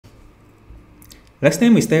Last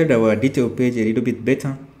time we styled our detail page a little bit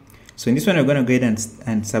better. So in this one, we're going to go ahead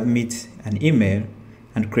and submit an email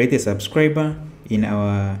and create a subscriber in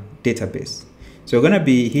our database. So we're going to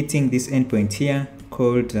be hitting this endpoint here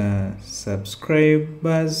called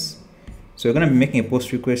subscribers. So we're going to be making a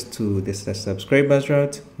post request to the subscribers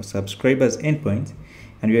route or subscribers endpoint,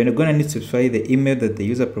 and we're going to need to specify the email that the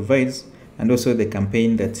user provides and also the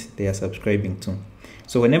campaign that they are subscribing to.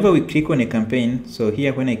 So whenever we click on a campaign, so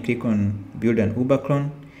here when I click on build an Uber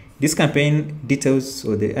clone, this campaign details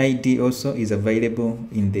or the ID also is available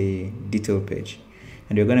in the detail page,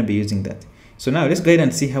 and we're going to be using that. So now let's go ahead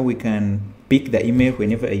and see how we can pick the email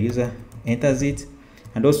whenever a user enters it,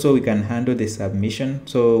 and also we can handle the submission.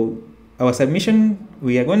 So our submission,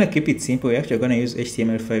 we are going to keep it simple. We're actually going to use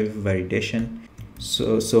HTML5 validation.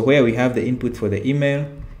 So where we have the input for the email,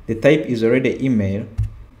 the type is already email,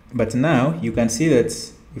 but now you can see that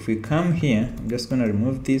if we come here, I'm just going to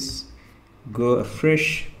remove this, go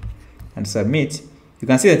afresh and submit, you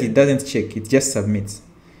can see that it doesn't check, it just submits.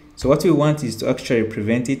 So what we want is to actually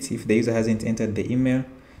prevent it if the user hasn't entered the email.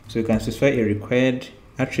 So you can specify a required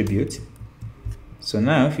attribute. So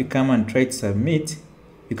now if you come and try to submit,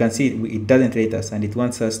 you can see it doesn't rate us and it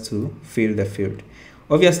wants us to fill the field.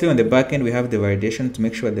 Obviously on the back end, we have the validation to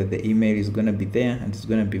make sure that the email is going to be there and it's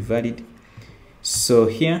going to be valid. So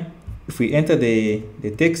here, if we enter the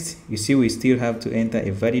text, you see we still have to enter a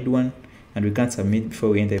valid one, and we can't submit before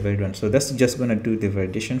we enter a valid one. So that's just going to do the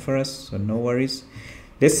validation for us, so no worries.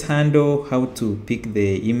 Let's handle how to pick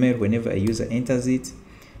the email whenever a user enters it.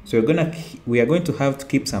 So we are going to have to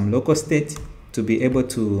keep some local state to be able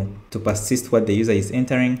to persist what the user is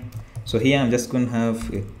entering. So here I'm just going to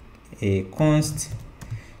have a const.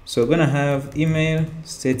 So we're going to have email,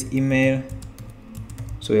 set email.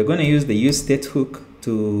 So we're going to use the use state hook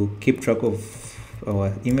to keep track of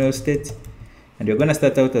our email state, and we're going to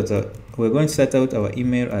start out our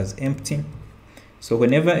email as empty. So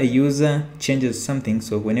whenever a user changes something,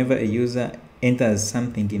 so whenever a user enters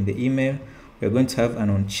something in the email, we're going to have an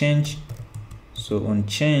onChange. So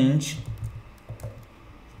onChange.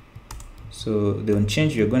 So the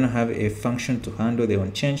onChange, you're going to have a function to handle the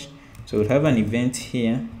onChange. So we'll have an event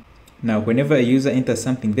here. Now whenever a user enters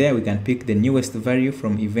something there, we can pick the newest value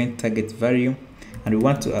from event target value, and we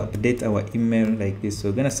want to update our email like this. So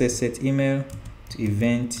we're going to say set email to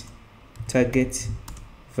event target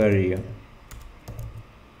value.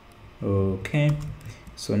 Okay,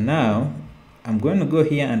 so now I'm going to go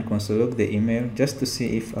here and console log the email just to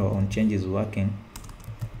see if our onChange is working.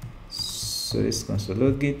 So let's console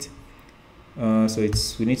log it. So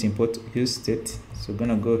we need to import use state. So we're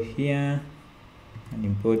gonna go here and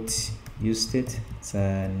import use state. It's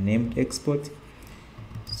a named export.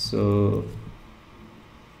 So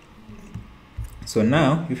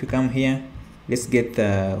now if you come here, let's get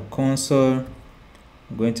the console.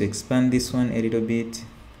 I'm going to expand this one a little bit.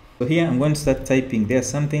 So here I'm going to start typing there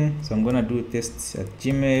something. So I'm going to do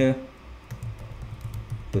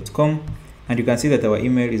tests@gmail.com, and you can see that our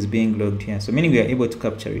email is being logged here. So meaning we are able to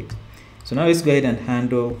capture it. So now let's go ahead and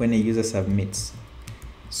handle when a user submits.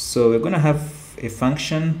 So we're going to have a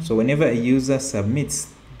function. So whenever a user submits,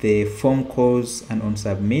 the form calls an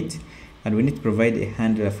onSubmit, and we need to provide a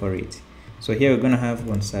handler for it. So here we're going to have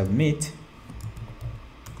onSubmit,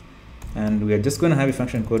 and we are just going to have a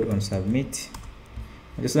function called onSubmit.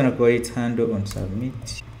 I'm just going to call it handle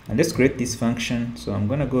onSubmit, and let's create this function. So I'm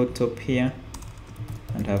going to go top here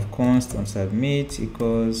and have const onSubmit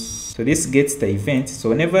equals, so this gets the event. So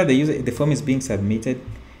whenever the form is being submitted,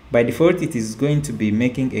 by default it is going to be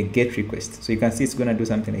making a get request. So you can see it's going to do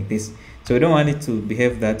something like this. So we don't want it to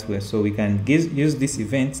behave that way, so we can use this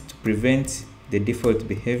event to prevent the default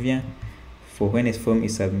behavior for when a form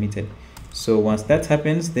is submitted. So once that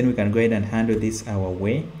happens, then we can go ahead and handle this our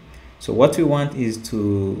way. So what we want is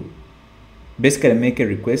to basically make a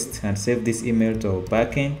request and save this email to our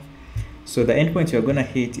backend. So the endpoint you're going to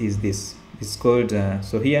hit is this. It's called,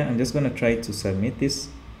 so here I'm just going to try to submit this.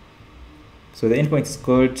 So the endpoint is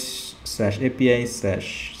called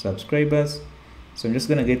 /API/subscribers. So I'm just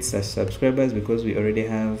going to get /subscribers because we already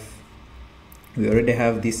have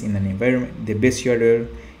this in an environment, the base URL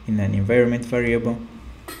in an environment variable.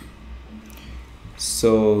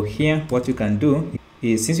 So here what you can do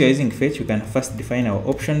is, since you're using fetch, you can first define our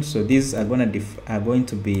options. So these are going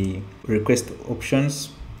to be request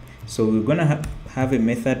options. So we're going to have a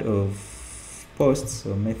method of post,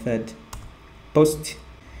 so method post.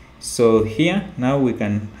 So here now we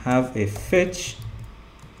can have a fetch.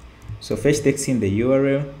 So fetch takes in the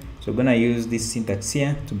URL. So we're going to use this syntax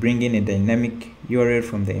here to bring in a dynamic URL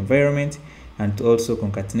from the environment and to also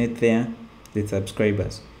concatenate there the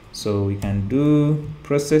subscribers. So we can do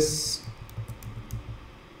process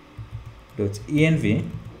 .env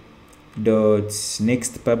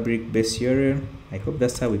 .next public base URL. I hope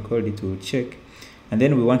that's how we called it. We'll check. And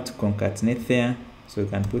then we want to concatenate there, so we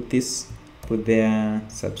can put their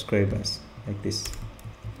subscribers like this.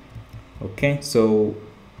 Okay, so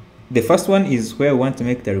the first one is where we want to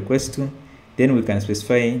make the request to. Then we can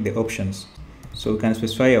specify the options. So we can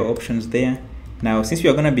specify our options there. Now, since we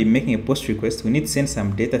are going to be making a post request, we need to send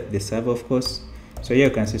some data to the server, of course. So here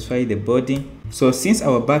you can specify the body. So since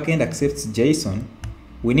our backend accepts JSON,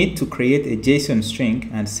 we need to create a JSON string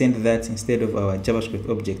and send that instead of our JavaScript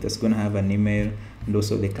object that's going to have an email and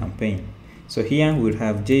also the campaign. So here we'll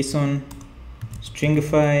have JSON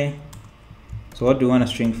stringify. So what do we want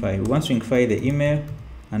to stringify? We want to stringify the email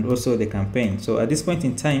and also the campaign. So at this point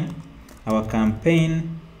in time, our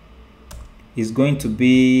campaign is going to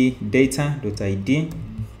be data.id,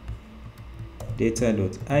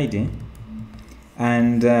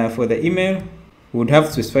 and for the email, we would have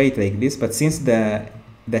to specify it like this, but since the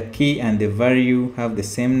key and the value have the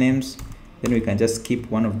same names, then we can just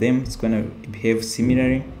keep one of them. It's going to behave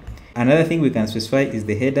similarly. Another thing we can specify is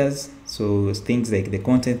the headers, so things like the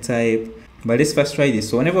content type. But let's first try this.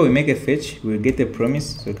 So whenever we make a fetch, we'll get a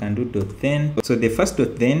promise, so we can do .then. So the first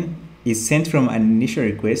 .then is sent from an initial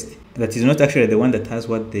request that is not actually the one that has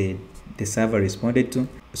what the server responded to.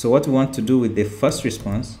 So what we want to do with the first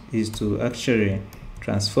response is to actually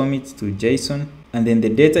transform it to JSON, and then the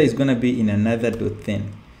data is going to be in another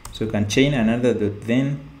 .then. So we can chain another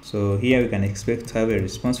 .then. So here we can expect to have a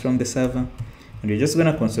response from the server, and we're just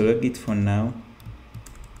going to console log it for now.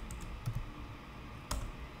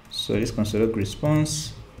 So let's console log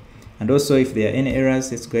response, and also if there are any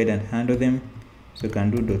errors, let's go ahead and handle them. So we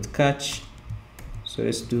can do .catch. So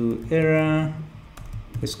let's do error.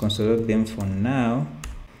 Let's console log them for now.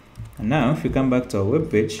 And now if we come back to our web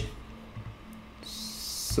page,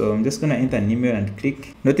 so I'm just going to enter an email and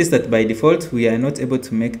click. Notice that by default, we are not able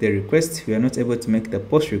to make the request. We are not able to make the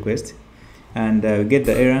post request. And we get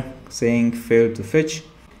the error saying failed to fetch.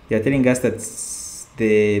 They are telling us that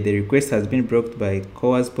the request has been blocked by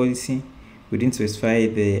CORS policy. We didn't specify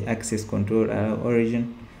the access control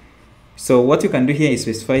origin. So what you can do here is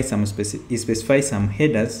specify some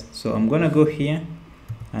headers. So I'm going to go here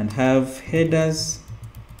and have headers.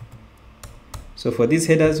 So for these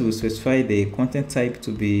headers, we'll specify the content type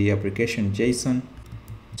to be application JSON.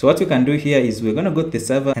 So what we can do here is we're going to go to the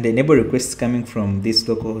server and enable requests coming from this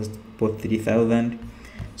localhost port 3000.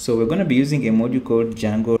 So we're going to be using a module called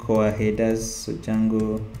Django core headers. So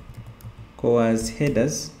Django CORS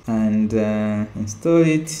headers, and install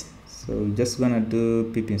it. So we're just going to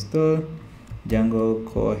do pip install Django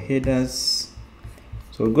core headers.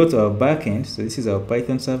 So we'll go to our backend. So this is our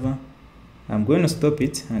Python server. I'm going to stop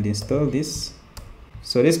it and install this.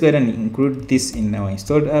 So let's go ahead and include this in our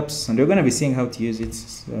installed apps, and we're going to be seeing how to use it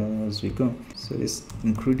as we go. So let's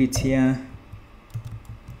include it here.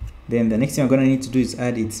 Then the next thing we're going to need to do is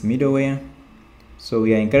add its middleware. So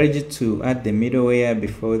we are encouraged to add the middleware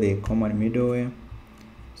before the common middleware.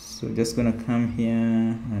 So just going to come here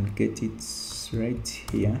and get it right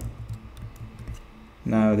here.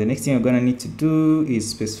 Now the next thing we're going to need to do is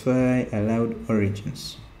specify allowed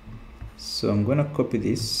origins. So I'm going to copy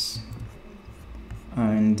this,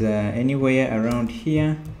 and anywhere around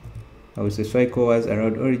here I will specify CORS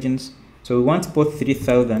allowed origins. So we want port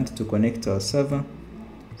 3000 to connect to our server.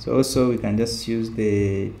 So also we can just use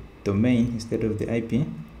the domain instead of the IP.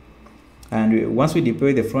 And once we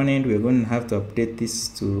deploy the front end, we're going to have to update this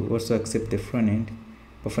to also accept the front end.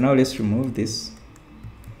 But for now, let's remove this.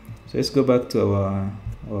 So let's go back to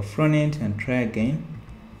our front end and try again.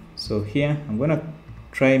 So here I'm going to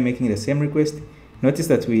try making the same request. Notice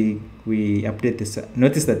that we update this.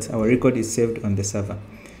 Notice that our record is saved on the server,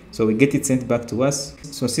 so we get it sent back to us.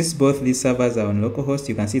 So since both these servers are on localhost,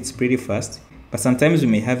 you can see it's pretty fast, but sometimes we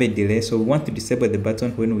may have a delay. So we want to disable the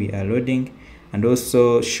button when we are loading, and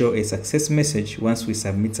also show a success message once we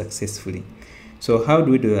submit successfully. So how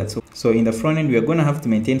do we do that? So in the front end, we are going to have to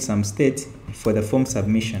maintain some state for the form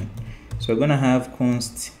submission. So we're going to have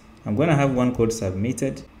const, I'm going to have one called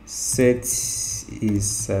submitted, set is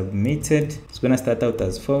submitted. It's going to start out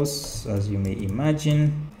as false, as you may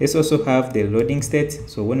imagine. Let's also have the loading state.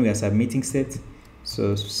 So when we are submitting state,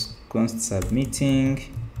 so const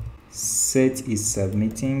submitting, set is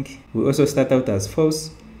submitting. We also start out as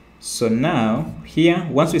false. So now here,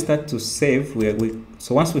 once we start to save,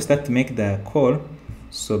 so once we start to make the call,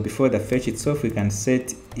 so before the fetch itself, we can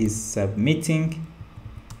set is submitting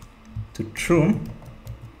to true.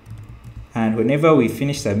 And whenever we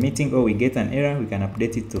finish submitting or we get an error, we can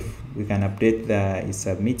update it to, we can update the is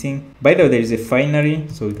submitting. By the way, there is a finary,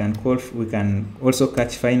 so we can also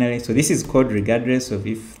catch finary. So this is called regardless of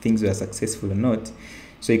if things were successful or not.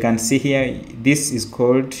 So you can see here, this is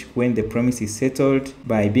called when the promise is settled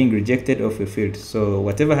by being rejected or fulfilled. So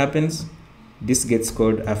whatever happens, this gets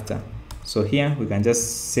called after. So here we can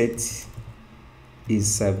just set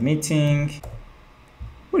is submitting.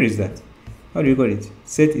 What is that? How do you call it?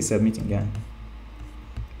 Set is submitting. Yeah.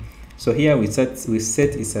 So here we set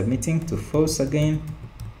is submitting to false again,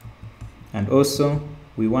 and also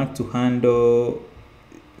we want to handle.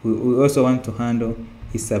 We also want to handle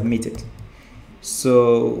is submitted.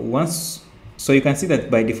 So you can see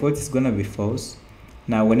that by default it's gonna be false.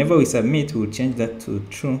 Now whenever we submit, we'll change that to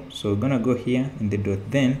true. So we're gonna go here in the dot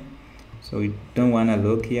then. So we don't wanna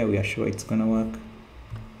log here. We are sure it's gonna work.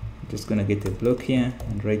 Just gonna get a block here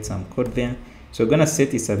and write some code there. So we're gonna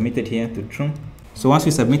set is submitted here to true. So once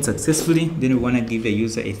we submit successfully, then we wanna give the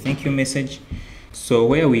user a thank you message. So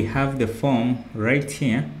where we have the form right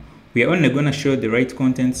here, we are only gonna show the right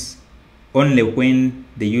contents only when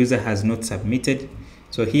the user has not submitted.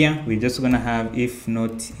 So here we're just gonna have if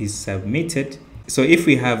not is submitted. So if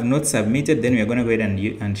we have not submitted, then we are gonna go ahead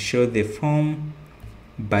and show the form.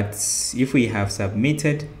 But if we have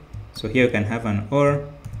submitted, so here we can have an or.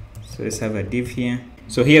 So let's have a div here.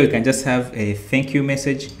 So here we can just have a thank you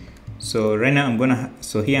message. So right now I'm gonna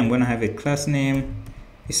have a class name.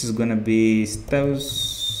 This is gonna be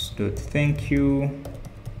styles.thank you.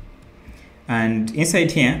 And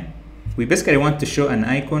inside here, we basically want to show an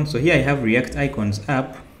icon. So here I have React icons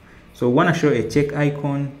app. So we want to show a check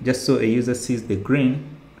icon just so a user sees the green.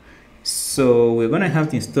 So we're gonna have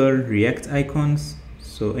to install React icons.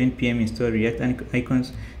 So npm install React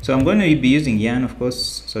icons. So I'm going to be using yarn, of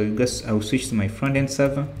course. So I'll switch to my front-end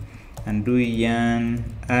server and do yarn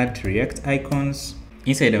add React icons.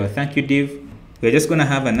 Inside our thank you div, we're just going to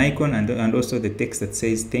have an icon and also the text that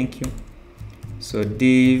says thank you. So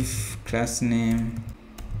div class name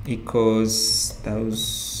equals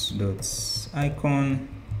styles.icon,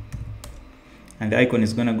 and the icon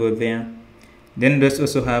is going to go there. Then let's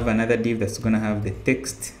also have another div that's going to have the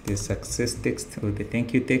text, the success text or the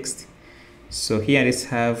thank you text. So here let's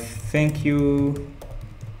have thank you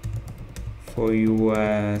for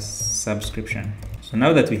your subscription. So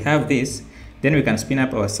now that we have this, then we can spin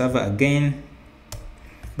up our server again,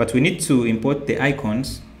 but we need to import the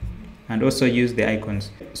icons and also use the icons.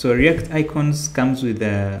 So React icons comes with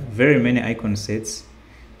very many icon sets.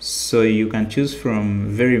 So you can choose from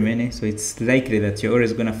very many. So it's likely that you're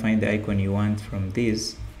always going to find the icon you want from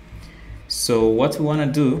this. So what we want to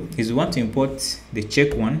do is we want to import the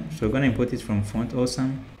check one. So we're going to import it from Font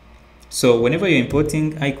Awesome. So whenever you're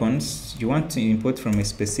importing icons, you want to import from a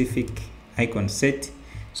specific icon set.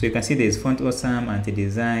 So you can see there's Font Awesome,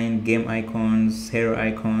 anti-design, game icons, hero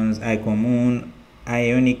icons, icon moon,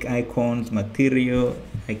 ionic icons, material.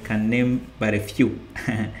 I can name but a few.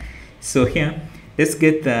 So here, let's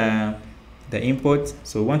get the import.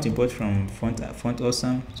 So we want to import from Font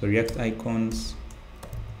Awesome. So React icons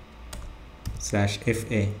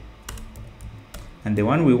 /fa, and the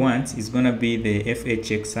one we want is gonna be the FA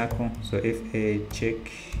check circle. So FA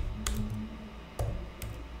check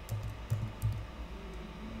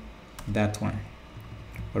that one.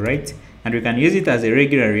 All right, and we can use it as a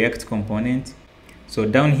regular React component. So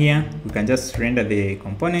down here we can just render the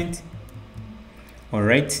component. All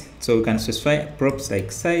right, so we can specify props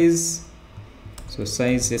like size. So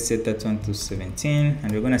size, let's set that one to 17,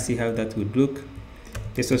 and we're gonna see how that would look.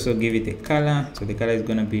 Let's also give it a color. So the color is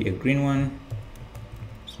gonna be a green one.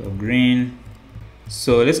 So green.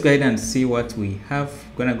 So let's go ahead and see what we have.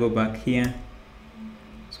 Gonna go back here.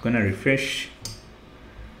 It's gonna refresh.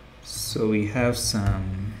 So we have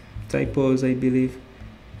some typos, I believe.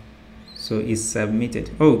 So it's submitted.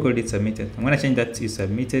 Oh, we called it submitted. I'm gonna change that to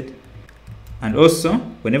submitted. And also,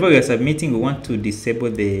 whenever we are submitting, we want to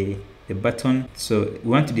disable the button. So we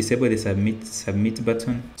want to disable the submit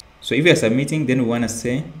button. So if you are submitting, then we want to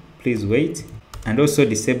say please wait, and also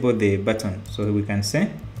disable the button. So we can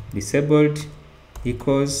say disabled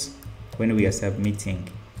equals when we are submitting.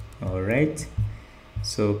 All right,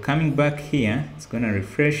 so coming back here, it's gonna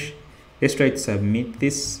refresh. Let's try to submit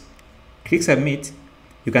this. Click submit.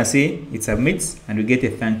 You can see it submits and we get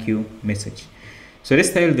a thank you message. So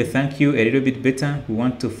let's style the thank you a little bit better. We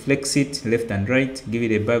want to flex it left and right, give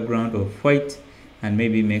it a background of white, and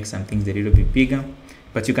maybe make some things a little bit bigger.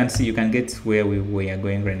 But you can see, you can get where we are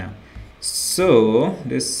going right now. So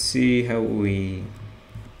let's see how we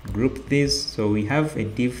group this. So we have a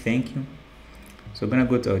div thank you. So we're gonna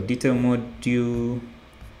go to our detail module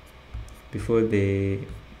before the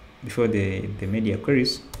before the media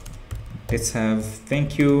queries. Let's have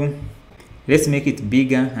thank you. Let's make it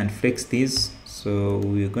bigger and flex this. So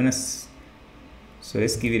we're gonna, so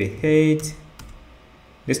let's give it a height.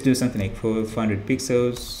 Let's do something like 400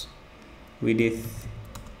 pixels, width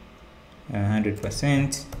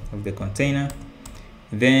 100% of the container.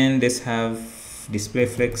 Then let's have display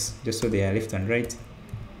flex, just so they are left and right.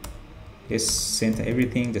 Let's center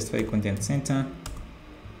everything, justify content center,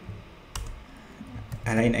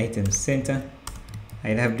 align items center.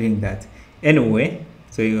 I love doing that. Anyway,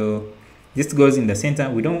 so this goes in the center.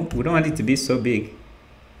 We don't want it to be so big,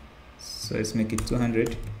 so let's make it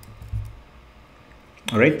 200.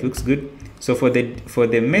 All right, looks good. So for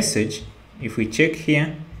the message, if we check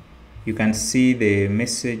here, you can see the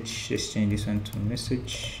message. Let's change this one to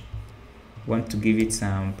message. Want to give it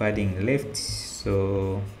some padding left,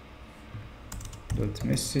 so dot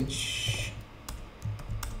message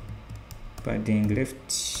padding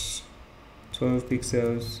left 12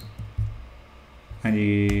 pixels,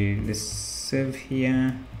 and let's save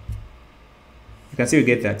here. You can see we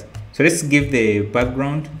get that. So let's give the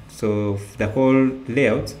background, so the whole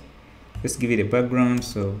layout, let's give it a background.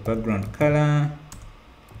 So background color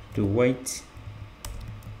to white,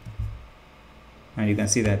 and you can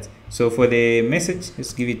see that. So for the message,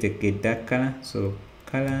 let's give it a dark color. So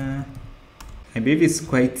color, I believe it's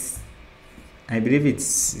quite, I believe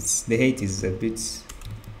it's the height is a bit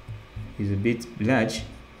large,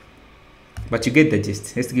 but you get the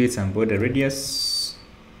gist. Let's give it some border radius,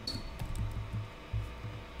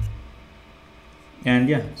 and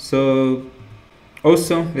yeah. So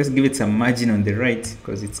also let's give it some margin on the right,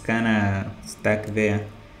 because it's kind of stuck there.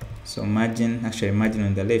 So margin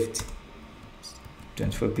on the left,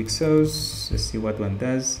 24 pixels. Let's see what one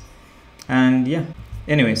does. And yeah,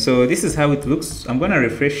 anyway, so this is how it looks. I'm gonna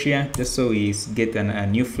refresh here just so we get a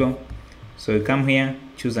new flow. So you come here,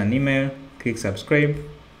 choose an email, click subscribe,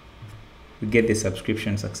 we get the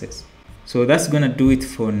subscription success. So that's gonna do it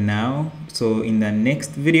for now. So in the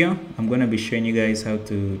next video, I'm gonna be showing you guys how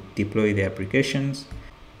to deploy the applications.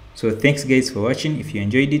 So thanks guys for watching. If you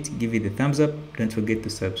enjoyed it, give it a thumbs up, don't forget to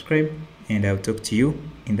subscribe, and I'll talk to you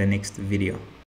in the next video.